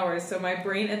 13 hours, so my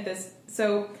brain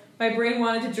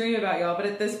wanted to dream about y'all, but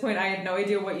at this point I had no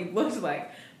idea what you looked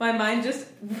like. My mind just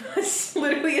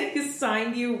literally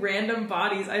assigned you random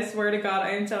bodies. I swear to God,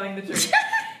 I am telling the truth.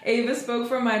 Ava spoke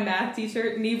for my math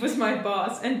teacher, Neve was my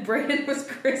boss, and Brandon was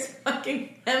Chris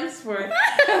fucking Hemsworth.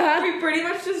 We pretty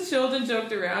much just chilled and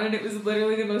joked around, and it was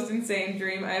literally the most insane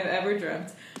dream I have ever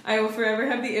dreamt. I will forever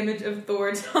have the image of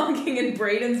Thor talking in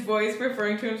Braden's voice,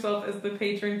 referring to himself as the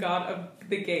patron god of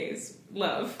the gays.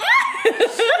 Love.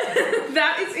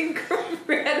 That is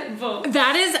incredible.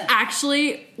 That is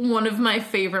actually one of my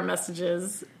favorite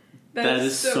messages. That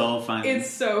is so funny. It's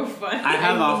so funny. I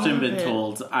have often been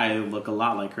told I look a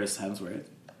lot like Chris Hemsworth.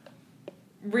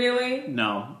 Really?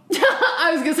 No.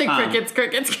 I was gonna say crickets.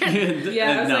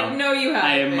 Yeah, I was like, no, you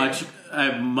haven't.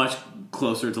 I'm much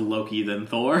closer to Loki than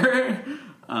Thor.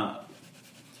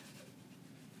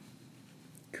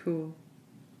 Cool.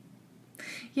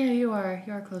 Yeah, you are.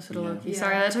 You are closer to Loki. Yeah.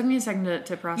 Sorry, that took me a second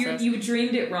to process. You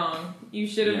dreamed it wrong. You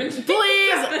should have been.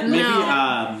 Please, Maybe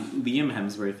no. Liam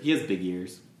Hemsworth. He has big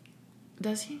ears.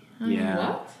 Does he? Yeah.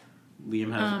 What? Liam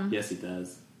Hemsworth. Yes, he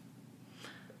does.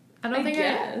 I don't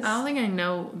think I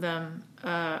know them.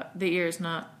 The ears,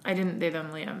 not. I didn't. They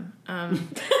them Liam.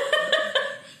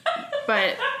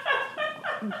 But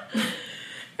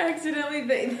Accidentally,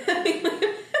 they.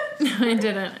 I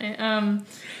didn't.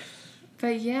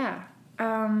 But yeah.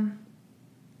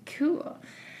 Cool.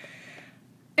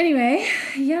 Anyway,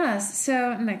 yes.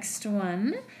 So next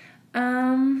one,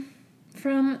 from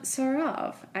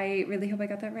Sarav. I really hope I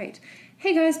got that right.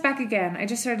 Hey guys, back again. I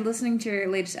just started listening to your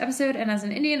latest episode, and as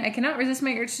an Indian, I cannot resist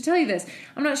my urge to tell you this.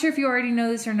 I'm not sure if you already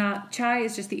know this or not. Chai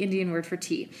is just the Indian word for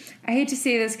tea. I hate to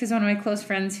say this because one of my close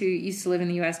friends who used to live in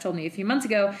the US told me a few months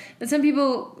ago that some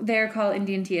people there call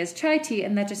Indian tea as chai tea,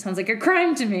 and that just sounds like a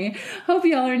crime to me. Hope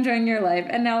you all are enjoying your life,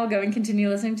 and now I'll go and continue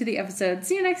listening to the episode.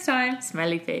 See you next time.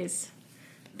 Smiley face.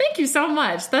 Thank you so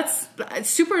much. That's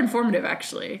super informative,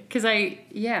 actually, because I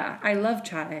love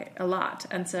chai a lot,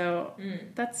 and so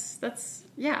that's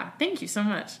thank you so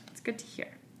much. It's good to hear.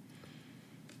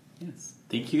 Yes,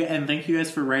 thank you, and thank you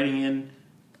guys for writing in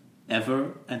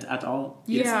ever and at all.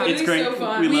 Yeah, it's great. So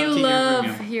fun. We We love love to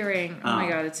hear from you. hearing. Oh my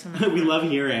god, it's so much. We love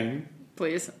hearing,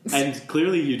 Please. and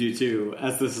clearly you do too,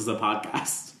 as this is a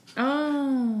podcast.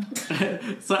 Oh.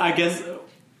 So I guess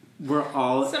we're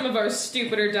all Some of our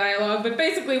stupider dialogue, but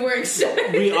basically we're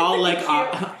excited. we all like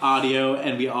audio,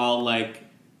 and we all like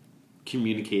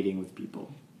communicating with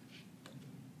people.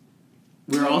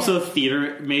 We're also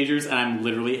theater majors, and I'm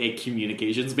literally a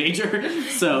communications major.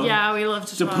 So Yeah, we love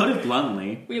to to talk. put it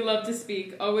bluntly, We love to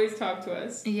speak. Always talk to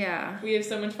us. Yeah. We have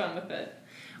so much fun with it.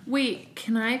 Wait,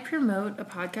 can I promote a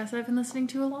podcast I've been listening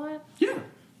to a lot? yeah.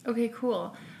 Okay,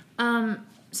 cool.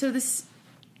 So this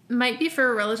might be for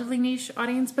a relatively niche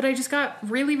audience, but I just got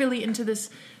really, really into this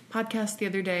podcast the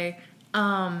other day.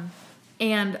 And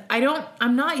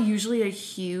I'm not usually a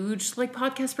huge like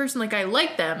podcast person. Like I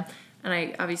like them and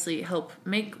I obviously help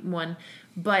make one,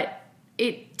 but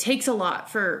it takes a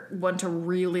lot for one to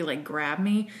really like grab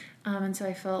me. And so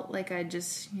I felt like I'd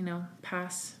just,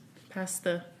 pass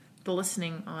the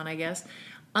listening on, I guess.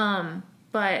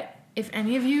 But if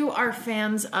any of you are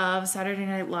fans of Saturday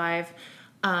Night Live,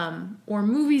 or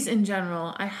movies in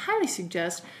general, I highly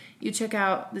suggest you check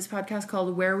out this podcast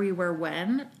called Where We Were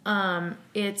When.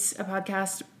 It's a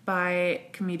podcast by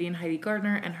comedian Heidi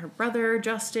Gardner and her brother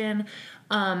Justin,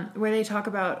 where they talk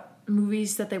about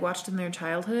movies that they watched in their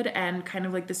childhood and kind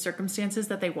of like the circumstances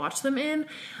that they watched them in,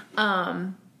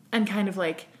 and kind of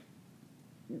like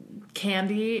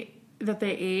candy that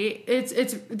they ate.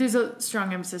 There's a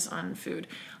strong emphasis on food.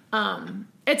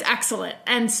 It's excellent.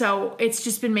 And so it's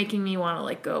just been making me want to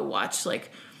like go watch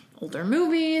like older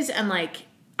movies and like,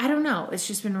 I don't know. It's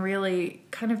just been really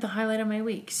kind of the highlight of my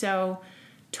week. So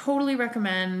totally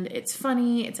recommend. It's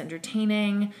funny. It's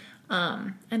entertaining.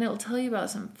 And it'll tell you about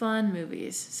some fun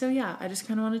movies. So yeah, I just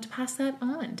kind of wanted to pass that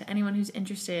on to anyone who's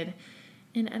interested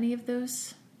in any of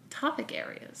those topic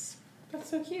areas. That's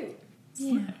so cute.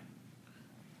 Yeah.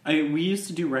 We used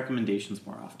to do recommendations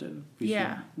more often. We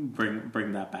Yeah. should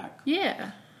bring that back.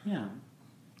 Yeah. Yeah.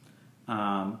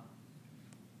 I'm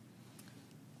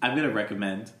gonna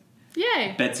recommend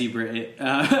Yay. Betsy Braddock,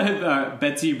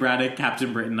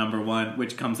 Captain Britain #1,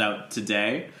 which comes out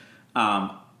today.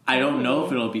 I don't know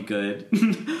if it'll be good,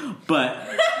 but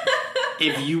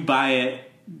if you buy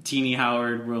it, Teenie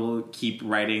Howard will keep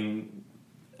writing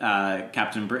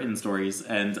Captain Britain stories,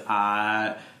 and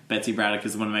Betsy Braddock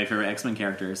is one of my favorite X-Men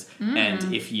characters. And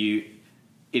it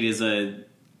is a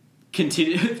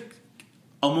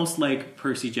almost like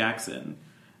Percy Jackson.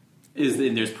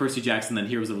 There's Percy Jackson, then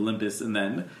Heroes of Olympus, and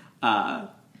then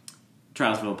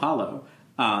Trials of Apollo.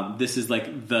 This is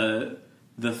like the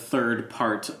third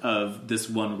part of this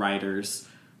one writer's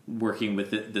working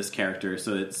with this character.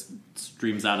 So it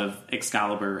streams out of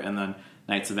Excalibur and then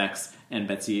Knights of X, and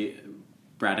Betsy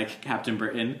Braddock, Captain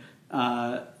Britain,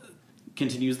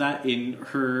 continues that in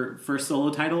her first solo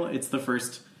title. It's the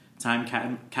first time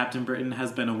Captain Britain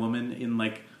has been a woman in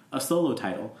like a solo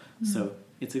title. So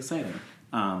it's exciting.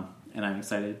 And I'm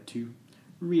excited to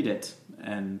read it.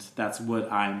 And that's what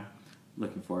I'm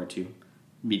looking forward to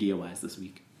media-wise this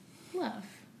week. Love.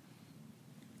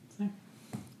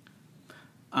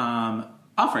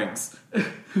 Offerings.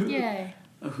 Yay.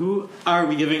 Who are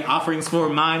we giving offerings for?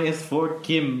 Mine is for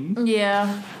Kim.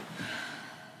 Yeah.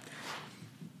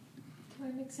 Can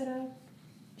I mix it up?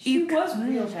 She was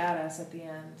real badass at the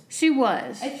end. She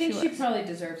was. I think she was. probably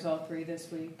deserves all 3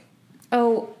 this week.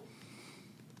 Oh,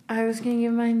 I was gonna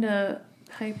give mine to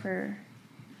Piper.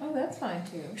 Oh, that's fine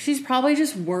too. She's probably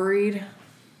just worried.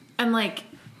 And like,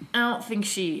 I don't think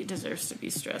she deserves to be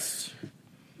stressed.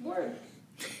 Word.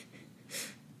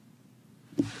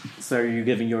 So are you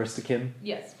giving yours to Kim?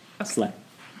 Yes. Slay.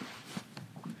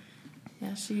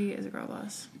 Yeah, she is a girl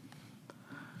boss.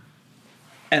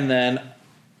 And then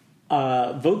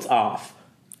votes off.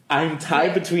 I'm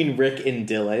tied between Rick and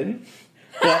Dylan.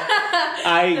 But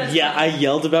I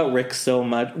yelled about Rick so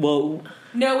much. Well,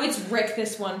 No, it's Rick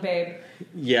this one, babe.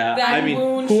 yeah. That I mean,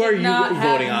 wound who are should you not have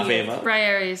voting off, healed. Ava?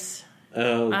 Briaries.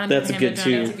 Oh, I'm that's a Hannah good Jones.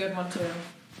 That's a too. good one too.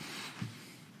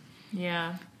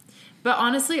 Yeah. But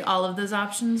honestly, all of those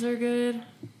options are good.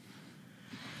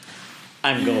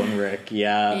 I'm going Rick,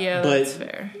 yeah. Yeah, but that's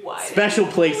fair. special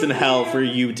place in hell for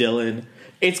you, Dylan.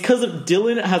 It's because of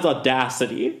Dylan has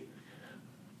audacity.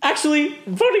 Actually,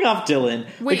 voting off Dylan.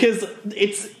 Wait. Because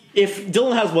if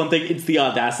Dylan has one thing, it's the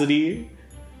audacity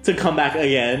to come back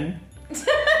again.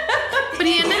 But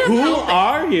he ended up Who helping.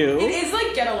 are you? It is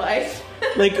like Get a Life.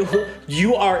 Like,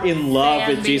 you are in love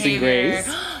Fan with Jason behavior.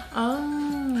 Grace.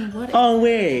 Oh, what? Oh,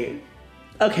 wait.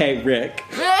 Okay, Rick.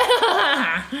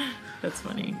 That's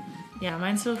funny. Yeah,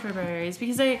 mine's still for berries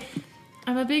because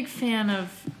I'm a big fan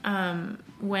of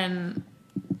when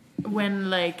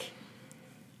like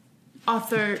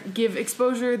author give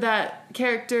exposure that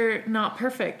character not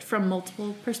perfect from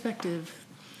multiple perspective.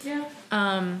 Yeah.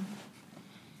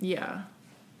 Yeah.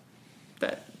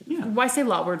 That. Yeah. Why say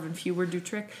lot word when few word do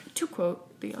trick? To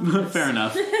quote the Office. Fair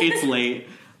enough. It's late.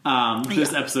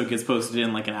 This episode gets posted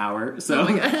in like an hour. So,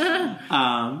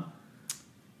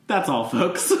 that's all,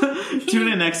 folks. Tune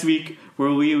in next week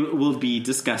where we will be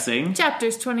discussing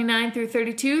Chapters 29 through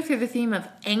 32 through the theme of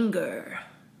anger.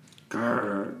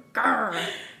 Grr. Grr.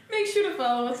 Make sure to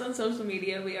follow us on social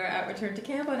media. We are at Return to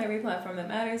Camp on every platform that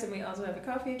matters, and we also have a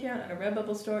coffee account and a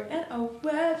Redbubble store and a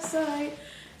website,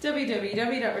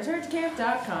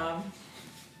 www.returntocamp.com.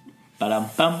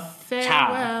 Ba-dum-bum. Farewell.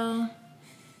 Ciao.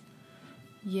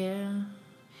 Yeah.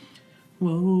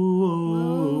 Whoa, whoa, whoa.